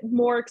little bit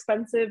more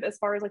expensive as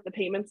far as like the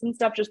payments and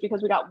stuff, just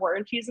because we got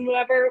warranties and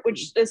whatever,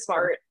 which is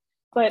smart.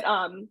 But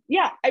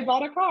yeah, I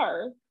bought a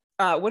car.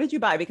 What did you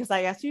buy? Because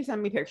I asked you to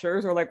send me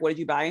pictures, or like, what did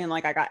you buy? And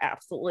like, I got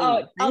absolutely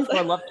nothing. So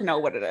I'd love to know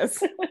what it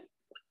is.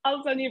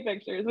 I'll send you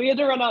pictures. We had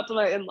to run out to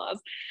my in-laws.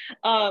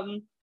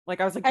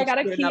 Like I was like, I got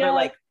a Kia, another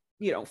like,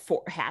 you know,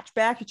 for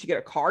hatchback. Did you get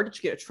a car? Did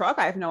you get a truck?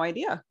 I have no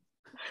idea.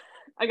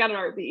 I got an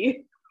RV.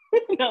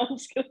 No, I'm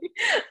just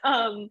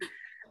kidding.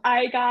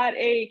 I got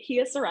a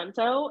Kia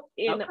Sorento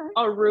in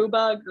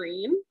Aruba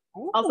green.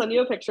 Ooh. I'll send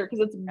you a picture because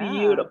it's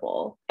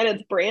beautiful and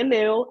it's brand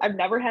new. I've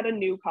never had a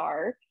new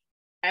car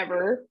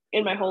ever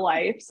in my whole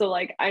life, so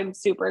like I'm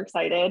super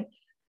excited.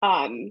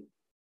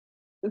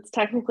 It's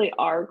technically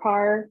our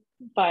car,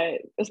 but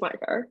it's my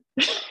car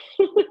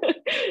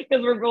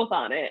because we're both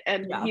on it,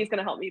 and he's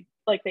gonna help me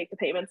like make the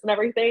payments and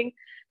everything,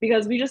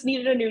 because we just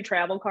needed a new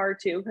travel car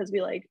too, because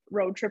we like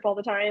road trip all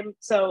the time.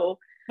 So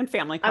and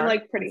family car, I'm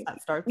like pretty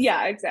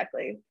yeah,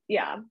 exactly,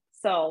 yeah.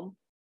 So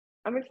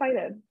I'm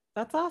excited.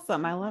 That's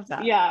awesome. I love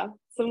that. Yeah,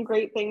 some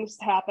great things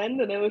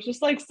happened, and it was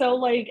just like so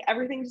like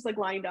everything just like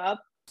lined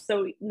up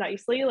so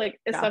nicely, like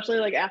especially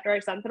like after I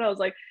sent it, I was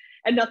like,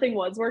 and nothing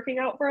was working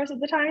out for us at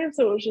the time,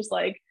 so it was just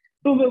like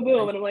boom boom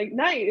boom, and I'm like,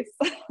 nice.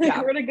 Like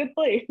we're in a good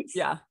place.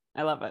 Yeah,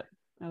 I love it.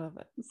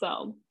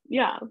 So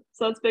yeah,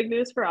 so it's big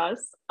news for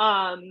us.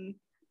 Can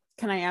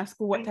I ask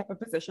what type of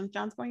position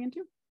John's going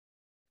into?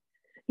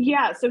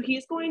 Yeah, so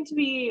he's going to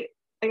be,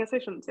 I guess I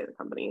shouldn't say the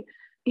company,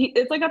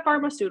 it's like a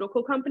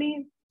pharmaceutical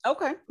company.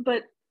 Okay,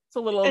 but it's a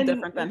little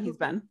different than he's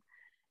been.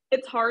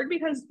 It's hard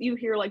because you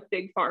hear like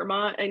big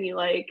pharma and you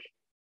like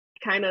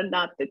kind of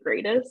not the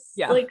greatest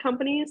like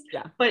companies,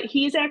 but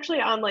he's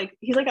actually on like,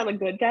 he's like on the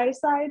good guy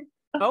side.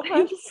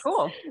 Okay,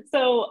 cool.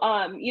 So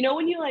you know,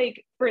 when you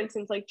like, for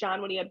instance, like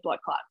John, when he had blood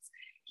clots,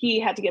 he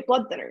had to get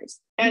blood thinners,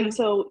 and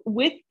so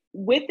with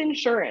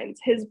insurance,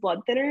 his blood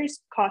thinners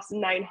cost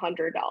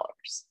 $900.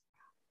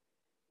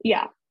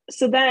 Yeah,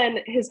 so then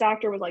his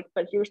doctor was like,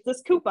 but here's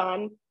this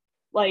coupon,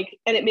 like,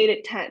 and it made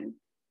it 10.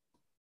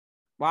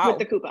 Wow. With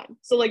the coupon.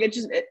 So like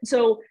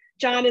so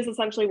John is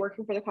essentially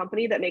working for the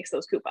company that makes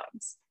those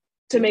coupons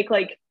to make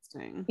like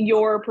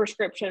your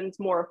prescriptions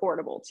more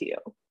affordable to you.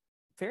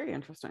 Very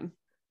interesting.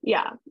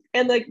 Yeah.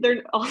 And like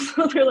they're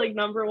also their like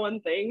number one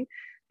thing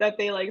that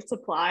they like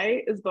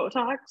supply is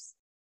Botox.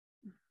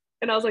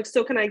 And I was like,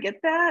 so can I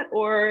get that?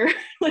 Or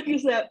like,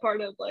 is that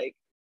part of like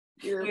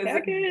your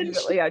package?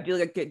 Do you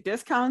like get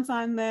discounts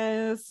on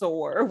this,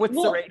 or what's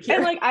the rate here?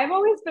 And like I've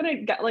always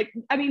been like,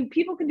 I mean,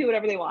 people can do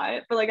whatever they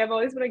want, but like I've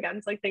always been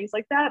against like things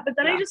like that. But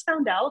then I just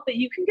found out that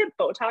you can get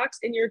Botox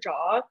in your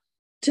jaw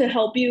to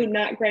help you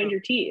not grind your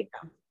teeth.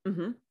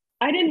 Mm-hmm.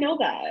 I didn't know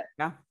that.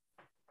 Yeah.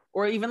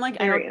 Or even like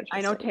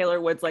I know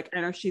Taylor Woods, like I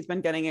know she's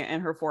been getting it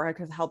in her forehead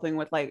because helping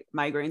with like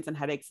migraines and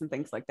headaches and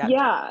things like that.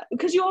 Yeah,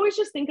 because you always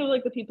just think of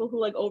like the people who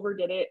like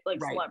overdid it,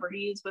 like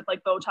celebrities with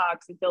like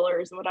Botox and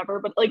fillers and whatever,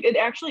 but like it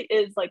actually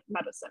is like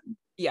medicine.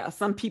 Yeah,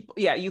 some people,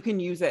 you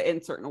can use it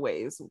in certain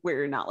ways where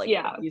you're not like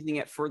using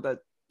it for the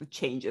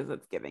changes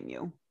it's giving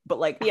you, but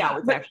like how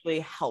it's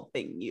actually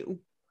helping you.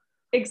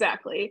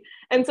 Exactly.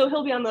 And so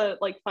he'll be on the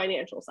like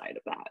financial side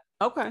of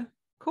that. Okay,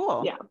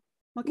 cool. Yeah.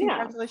 Well,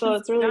 congratulations, so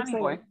it's really Johnny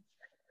boy.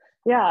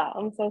 Yeah,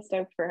 I'm so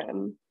stoked for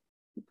him.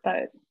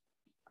 But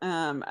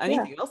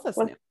anything else that's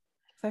new?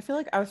 So I feel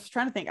like I was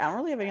trying to think. I don't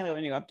really have any other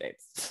new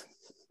updates.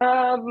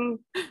 I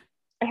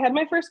had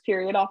my first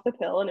period off the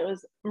pill and it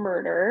was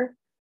murder.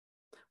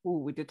 Ooh,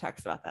 we did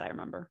text about that, I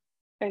remember.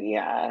 And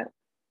yeah,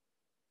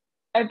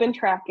 I've been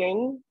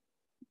tracking.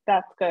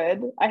 That's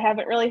good. I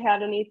haven't really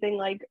had anything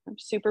like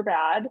super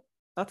bad.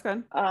 That's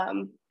good.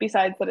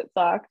 Besides that it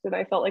sucked and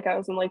I felt like I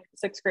was in like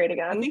 6th grade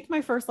again. I think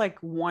my first like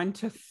 1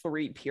 to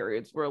 3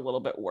 periods were a little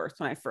bit worse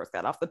when I first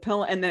got off the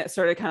pill, and then it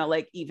started kind of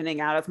like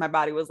evening out as my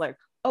body was like,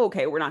 oh,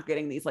 okay, we're not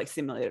getting these like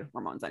stimulated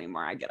hormones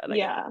anymore. I get it.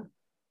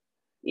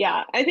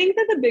 Yeah. I think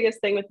that the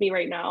biggest thing with me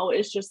right now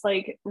is just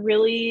like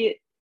really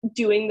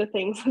doing the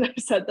things that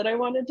I've said that I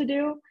wanted to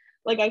do.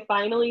 Like I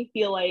finally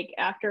feel like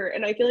after,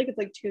 and I feel like it's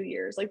like 2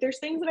 years, like there's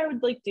things that I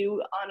would like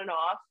do on and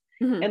off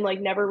and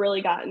like never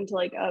really got into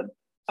like a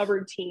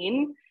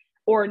routine,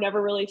 or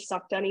never really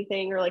stuck to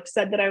anything or like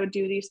said that I would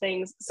do these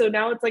things. So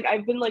now it's like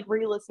I've been like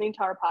re-listening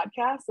to our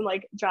podcast and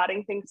like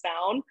jotting things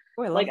down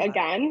like that.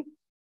 Again,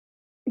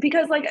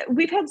 because like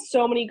we've had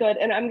so many good,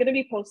 and I'm gonna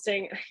be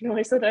posting, you know,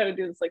 I said I would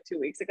do this like 2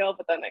 weeks ago,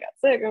 but then I got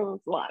sick and it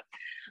was a lot.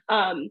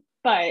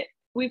 But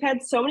we've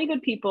had so many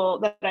good people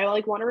that I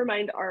like want to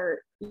remind our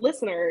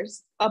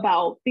listeners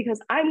about, because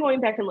I'm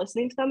going back and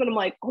listening to them and I'm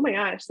like, oh my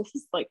gosh, this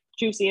is like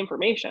juicy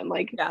information.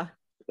 Like, yeah,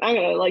 I'm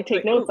gonna like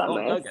take notes on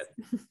this.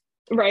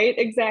 Right,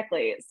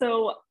 exactly.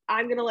 So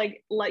I'm gonna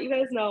like let you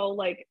guys know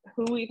like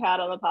who we've had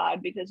on the pod,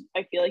 because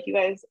I feel like you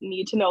guys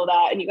need to know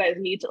that, and you guys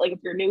need to, like, if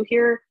you're new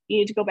here, you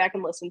need to go back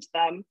and listen to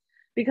them,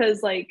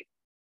 because like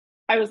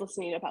I was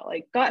listening about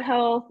like gut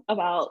health,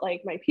 about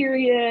like my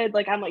period,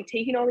 like I'm like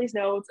taking all these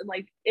notes and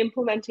like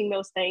implementing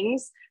those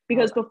things,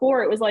 because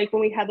before it was like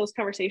when we had those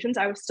conversations,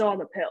 I was still on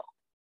the pill.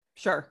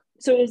 Sure.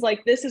 So it was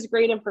like, this is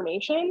great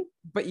information,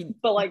 but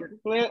like,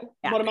 what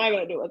am I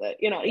gonna do with it?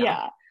 You know?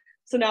 Yeah.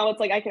 So now it's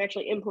like I can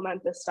actually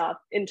implement this stuff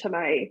into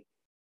my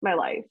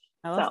life.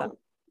 I love that.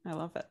 I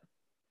love it.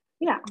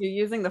 Yeah. You're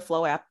using the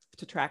Flow app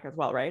to track as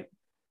well, right?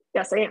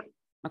 Yes, I am.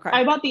 Okay.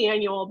 I bought the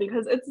annual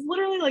because it's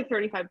literally like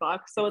 $35.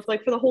 So it's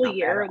like for the whole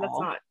year. That's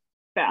not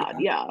bad.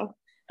 Yeah.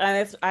 And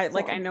it's, I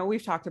know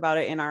we've talked about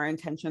it in our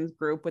intentions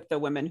group with the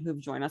women who've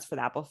joined us for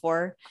that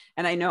before.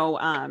 And I know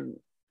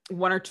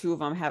one or two of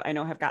them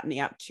have gotten the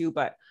app too,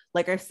 but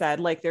like I said,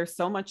 like there's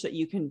so much that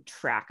you can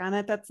track on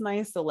it. That's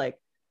nice. So like,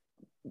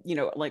 you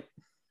know, like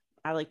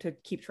I like to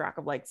keep track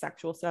of like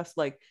sexual stuff. So,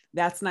 like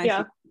that's nice.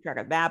 You keep track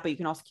of that, but you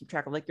can also keep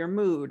track of like your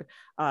mood,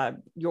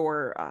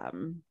 your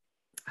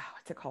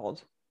what's it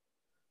called?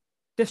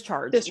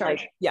 Discharge.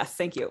 Like, yes,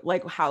 thank you.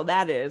 Like how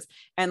that is.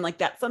 And like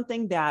that's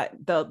something that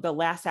the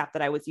last app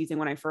that I was using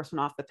when I first went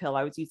off the pill,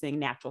 I was using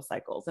Natural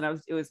Cycles,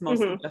 and it was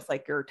mostly just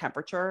like your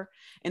temperature,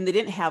 and they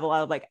didn't have a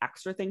lot of like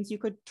extra things you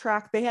could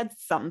track. They had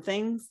some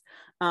things,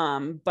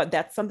 but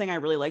that's something I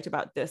really liked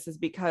about this, is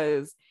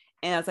because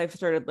as I've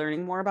started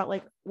learning more about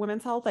like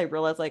women's health, I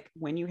realized like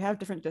when you have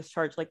different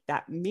discharge, like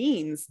that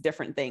means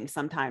different things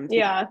sometimes.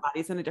 Yeah. Your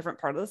body's in a different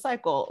part of the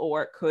cycle,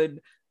 or it could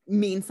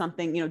mean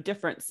something, you know,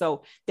 different.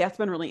 So that's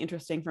been really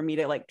interesting for me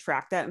to like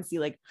track that and see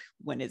like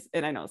when is,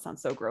 and I know it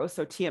sounds so gross,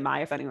 so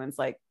TMI if anyone's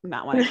like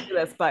not wanting to do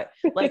this, but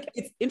like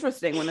it's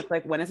interesting when it's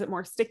like, when is it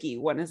more sticky,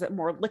 when is it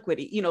more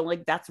liquidy, you know,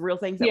 like that's real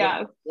things that we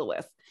have to deal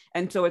with.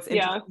 And so it's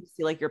interesting to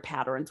see like your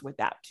patterns with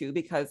that too,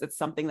 because it's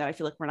something that I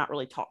feel like we're not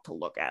really taught to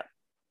look at.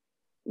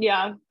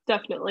 Yeah,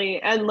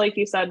 definitely. And like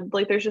you said,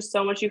 like there's just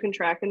so much you can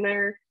track in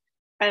there,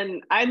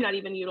 and I'm not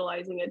even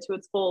utilizing it to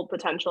its full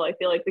potential, I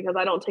feel like, because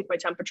I don't take my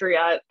temperature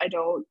yet. I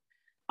don't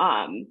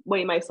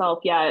weigh myself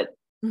yet.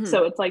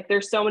 So it's like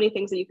there's so many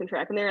things that you can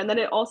track in there, and then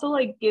it also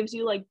like gives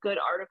you like good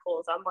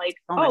articles on like,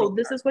 oh,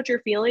 this is what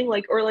you're feeling,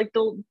 like, or like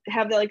they'll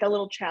have that like a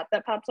little chat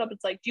that pops up.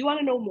 It's like, do you want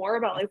to know more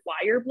about like why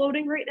you're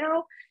bloating right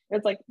now? And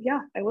it's like,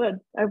 yeah, I would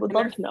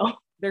love to know.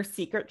 There's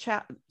secret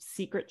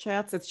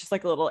chats. It's just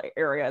like a little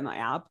area in the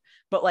app,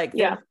 but like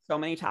there's so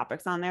many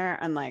topics on there,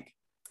 and like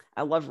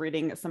I love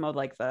reading some of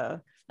like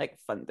the like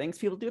fun things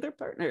people do with their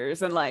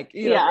partners, and like,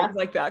 you know, things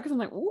like that, because I'm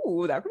like,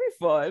 ooh, that could be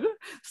fun.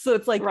 So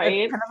it's like a,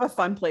 kind of a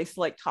fun place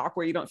to like talk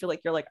where you don't feel like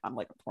you're like on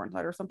like a porn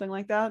site or something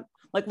like that,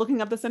 like looking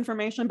up this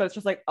information, but it's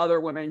just like other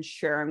women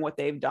sharing what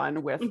they've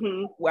done with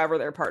whoever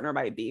their partner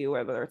might be,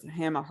 whether it's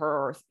him or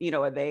her, or, you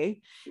know, a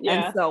they.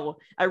 And so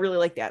I really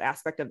like that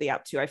aspect of the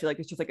app too. I feel like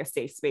it's just like a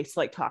safe space to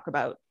like talk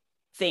about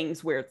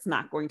things where it's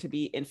not going to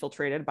be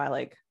infiltrated by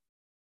like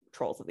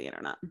trolls of the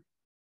internet.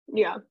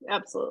 Yeah,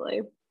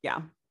 absolutely.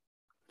 Yeah.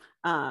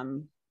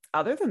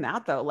 Other than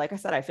that though, like I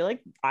said, I feel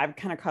like I've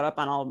kind of caught up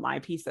on all of my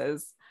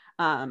pieces.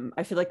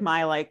 I feel like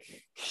my like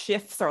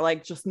shifts are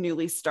like just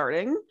newly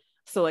starting.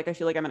 So like I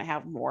feel like I'm gonna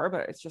have more,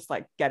 but it's just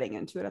like getting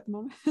into it at the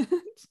moment.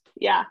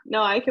 Yeah,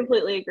 no, I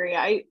completely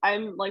agree.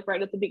 I'm like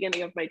right at the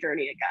beginning of my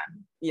journey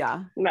again.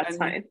 Yeah. And that's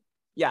fine.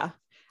 Yeah.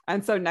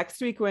 And so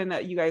next week when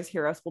you guys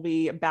hear us, we'll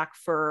be back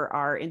for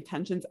our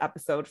intentions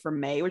episode for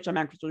May, which I'm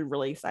actually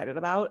really excited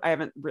about. I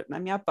haven't written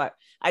them yet, but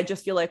I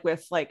just feel like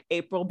with like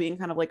April being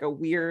kind of like a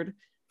weird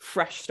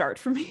fresh start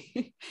for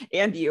me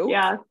and you,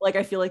 like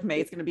I feel like May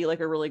is going to be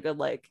like a really good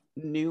like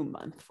new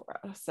month for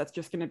us. That's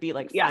just going to be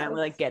like finally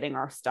like getting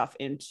our stuff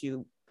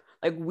into,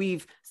 like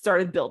we've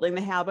started building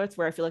the habits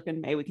where I feel like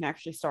in May we can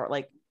actually start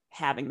like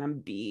having them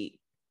be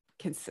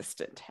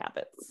consistent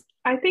habits.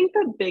 I think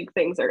the big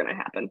things are going to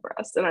happen for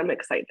us, and I'm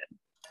excited.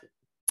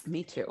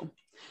 Me too.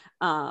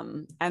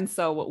 And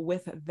so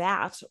with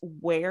that,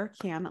 where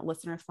can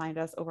listeners find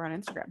us over on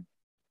Instagram?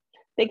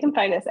 They can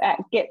find us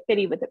at Get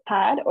Fitty with It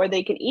Pod, or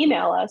they can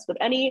email us with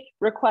any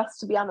requests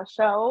to be on the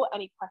show,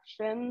 any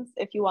questions,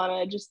 if you want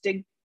to just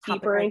dig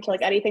deeper into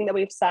like anything that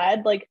we've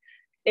said. Like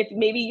if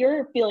maybe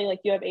you're feeling like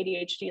you have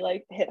ADHD,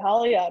 like hit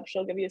Holly up.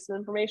 She'll give you some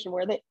information.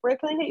 Where can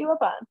they hit you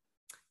up on?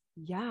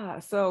 Yeah,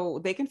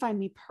 so they can find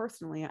me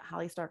personally at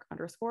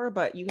HollyStark_,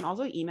 but you can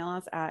also email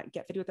us at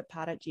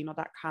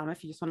getfittywiththepod@gmail.com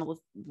if you just want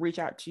to reach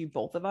out to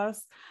both of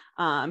us.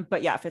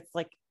 But yeah, if it's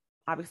like,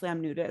 obviously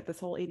I'm new to this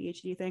whole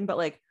ADHD thing, but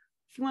like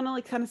if you want to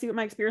like kind of see what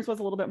my experience was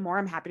a little bit more,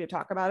 I'm happy to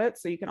talk about it.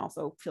 So you can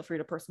also feel free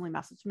to personally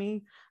message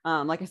me.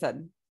 Like I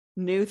said,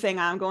 new thing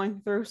I'm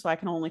going through, so I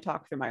can only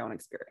talk through my own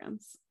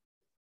experience.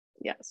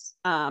 Yes.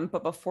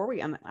 But before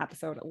we end the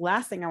episode,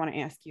 last thing I want to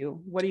ask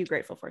you, what are you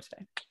grateful for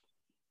today?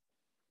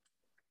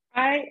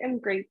 I am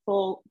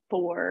grateful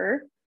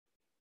for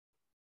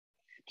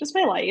just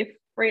my life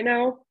right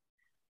now.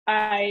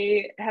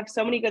 I have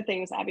so many good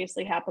things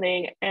obviously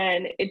happening,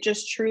 and it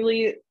just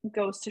truly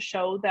goes to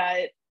show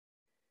that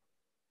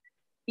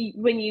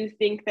when you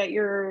think that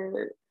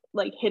you're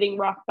like hitting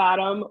rock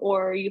bottom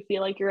or you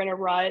feel like you're in a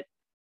rut,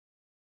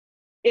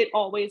 it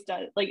always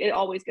does. Like, it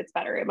always gets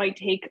better. It might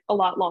take a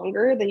lot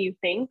longer than you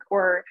think,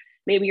 or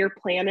maybe your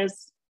plan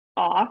is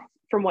off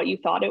from what you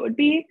thought it would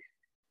be,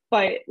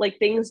 but like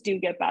things do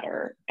get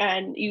better,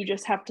 and you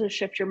just have to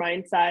shift your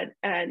mindset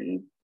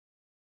and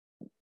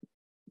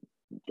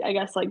I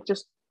guess like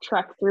just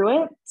trek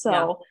through it. So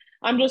yeah.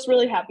 I'm just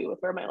really happy with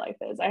where my life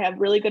is. I have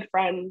really good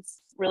friends,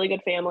 really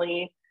good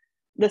family,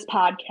 this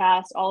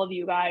podcast, all of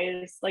you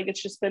guys. Like,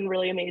 it's just been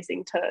really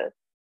amazing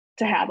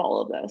to have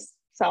all of this.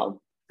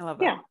 So I love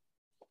that. Yeah.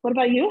 What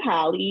about you,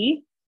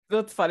 Hallie?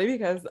 That's funny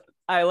because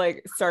I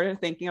like started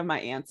thinking of my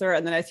answer,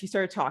 and then as you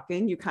started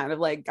talking, you kind of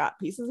like got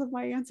pieces of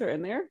my answer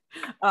in there.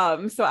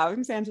 So I was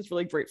gonna say I'm just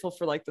really grateful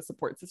for like the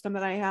support system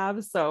that I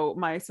have. So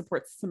my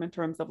support system in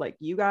terms of like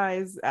you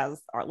guys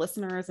as our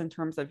listeners, in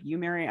terms of you,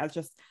 Mary, as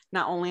just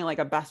not only like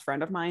a best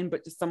friend of mine,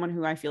 but just someone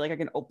who I feel like I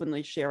can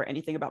openly share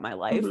anything about my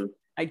life. Mm-hmm.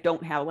 I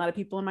don't have a lot of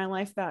people in my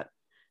life that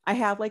I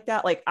have like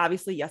that. Like,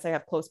 obviously, yes, I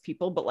have close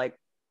people, but like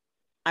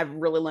I've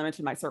really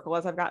limited my circle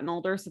as I've gotten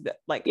older. So that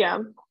like, yeah,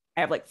 I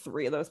have like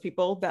 3 of those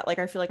people that like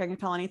I feel like I can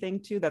tell anything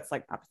to. That's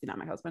like obviously not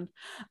my husband.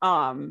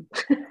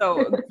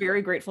 So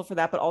very grateful for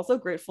that, but also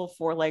grateful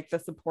for like the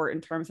support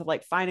in terms of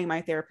like finding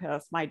my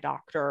therapist, my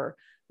doctor.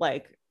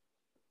 Like,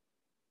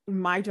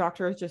 my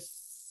doctor is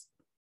just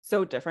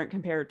so different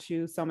compared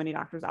to so many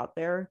doctors out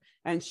there,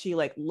 and she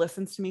like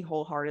listens to me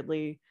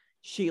wholeheartedly.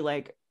 She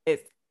like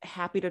is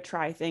happy to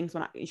try things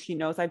when she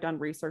knows I've done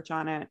research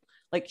on it.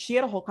 Like, she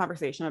had a whole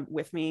conversation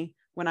with me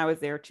when I was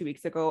there 2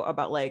 weeks ago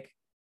about like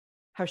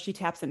how she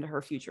taps into her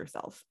future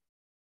self.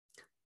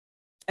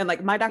 And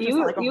like, my doctor's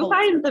not like you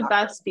find the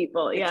best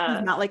people. Like, yeah.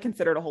 She's not like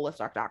considered a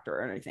holistic doctor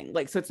or anything.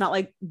 Like, so it's not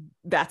like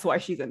that's why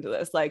she's into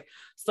this. Like,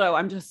 so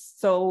I'm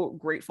just so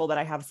grateful that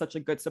I have such a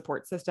good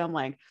support system,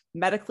 like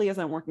medically, as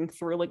I'm working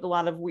through like a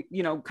lot of,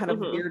 you know, kind of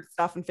mm-hmm. weird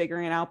stuff and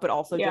figuring it out, but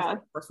also just like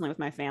personally with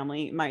my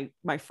family,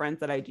 my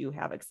friends that I do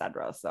have,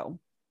 etc. So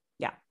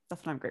yeah,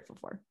 that's what I'm grateful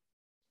for.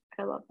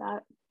 I love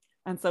that.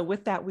 And so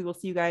with that, we will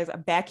see you guys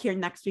back here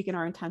next week in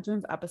our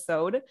intentions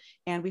episode.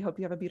 And we hope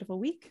you have a beautiful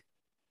week.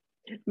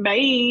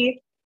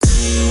 Bye.